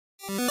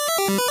Sorry.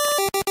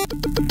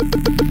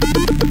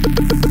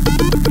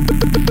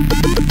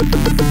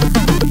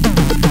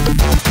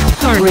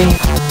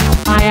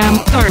 I am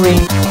sorry.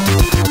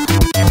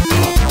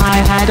 I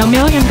had $1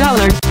 million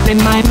in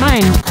my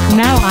mind,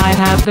 now I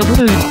have the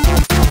blues.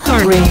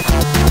 Sorry.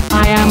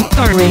 I am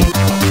sorry.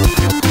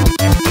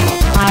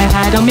 I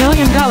had $1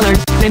 million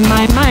in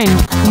my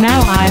mind,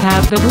 now I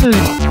have the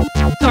blues.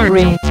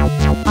 Sorry.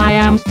 I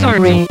am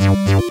sorry.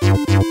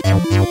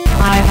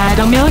 I had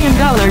 $1 million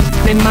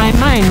in my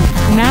mind,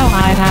 now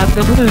I have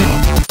the blues.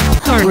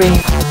 Sorry.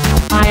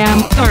 I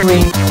am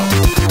sorry.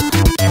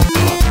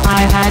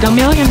 I had $1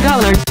 million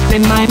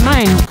in my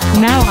mind,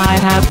 now I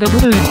have the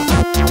blues.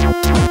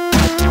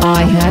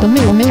 I had a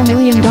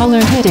million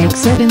dollar headache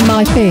set in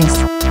my face.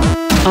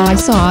 I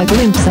saw a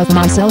glimpse of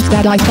myself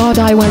that I thought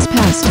I was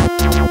past.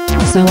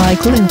 So I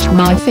clenched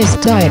my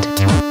fist tight,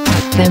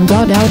 then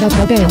got out of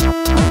the bed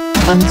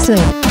and said,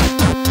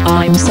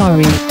 I'm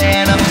sorry.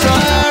 And I'm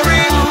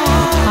sorry.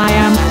 I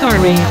am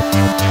sorry.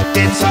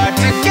 It's hard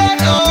to get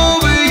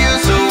over you,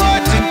 so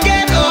hard to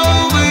get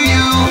over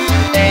you.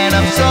 And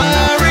I'm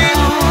sorry.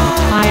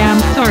 I am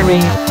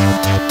sorry.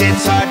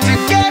 It's hard to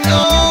get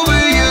over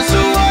you, so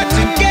hard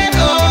to get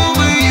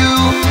over you.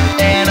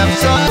 And I'm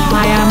sorry.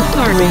 I am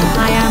sorry.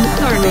 I am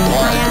sorry.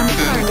 I am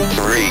sorry.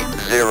 3,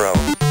 0.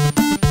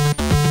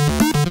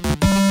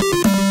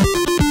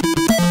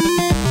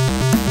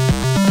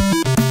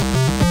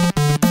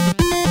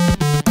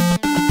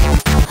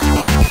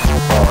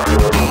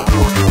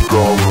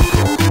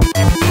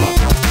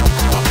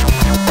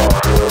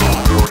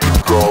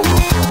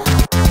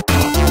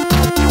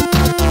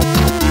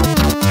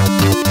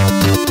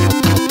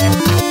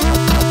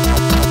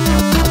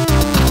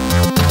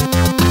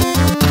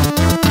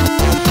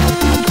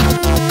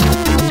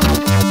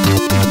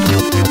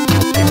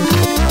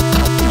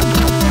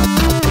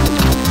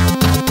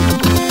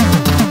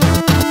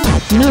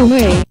 No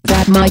way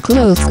that my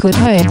clothes could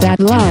hide that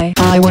lie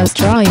I was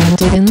trying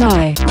to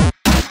deny.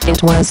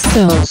 It was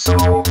so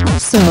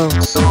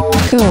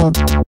cold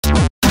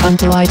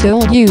until I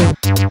told you.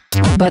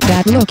 But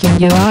that look in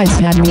your eyes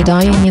had me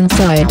dying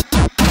inside.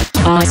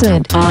 I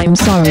said, I'm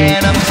sorry.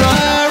 And I'm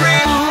sorry.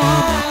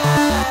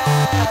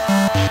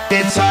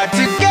 It's hard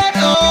to get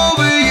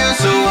over you,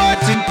 so hard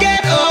to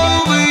get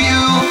over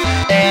you.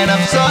 And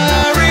I'm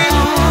sorry.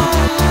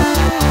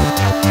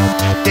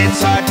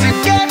 It's hard to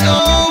get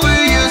over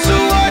you, so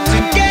hard to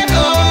get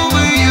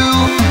over you.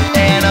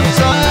 And I'm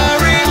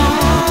sorry.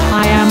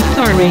 I am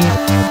sorry.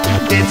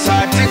 It's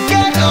hard to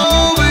get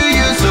over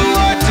you, so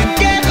hard to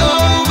get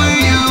over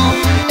you.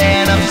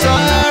 And I'm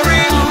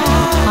sorry.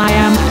 I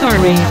am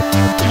sorry.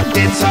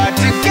 It's hard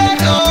to get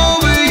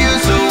over you,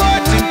 so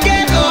hard to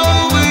get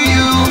over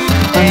you.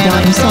 And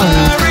I'm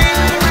sorry.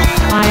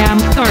 I am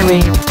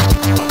sorry.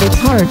 It's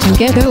hard to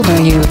get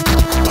over you.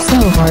 So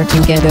hard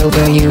to get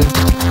over you.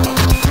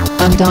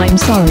 And I'm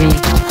sorry.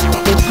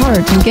 It's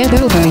hard to get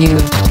over you.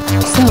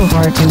 So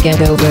hard to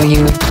get over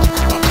you.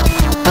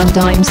 And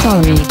I'm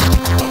sorry.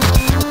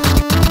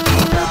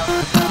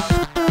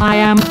 I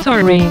am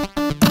sorry.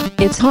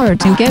 It's hard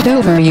to get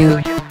over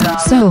you.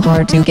 So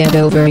hard to get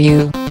over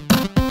you.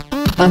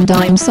 And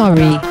I'm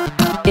sorry.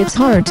 It's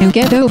hard to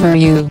get over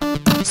you.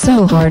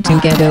 So hard to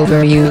get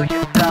over you.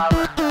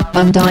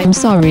 And I'm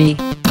sorry.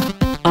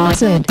 I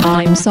said,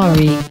 I'm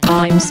sorry.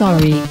 I'm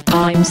sorry.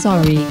 I'm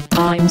sorry.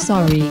 I'm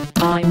sorry.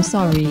 I'm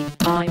sorry.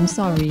 I'm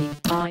sorry.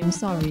 I'm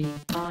sorry.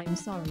 I'm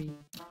sorry.